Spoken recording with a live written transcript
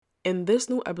In this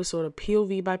new episode of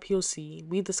POV by POC,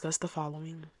 we discuss the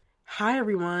following. Hi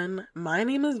everyone, my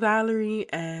name is Valerie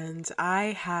and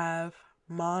I have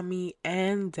mommy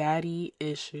and daddy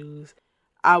issues.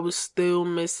 I was still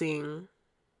missing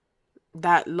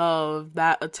that love,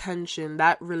 that attention,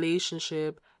 that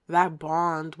relationship, that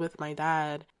bond with my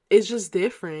dad. It's just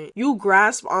different. You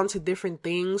grasp onto different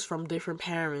things from different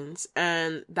parents,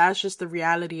 and that's just the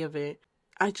reality of it.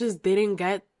 I just didn't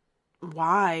get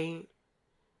why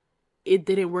it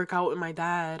didn't work out with my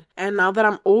dad. And now that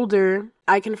I'm older,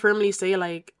 I can firmly say,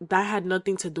 like, that had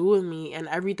nothing to do with me and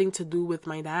everything to do with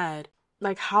my dad.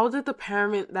 Like, how did the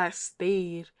parent that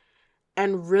stayed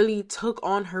and really took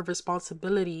on her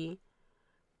responsibility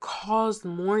cause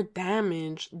more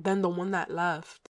damage than the one that left?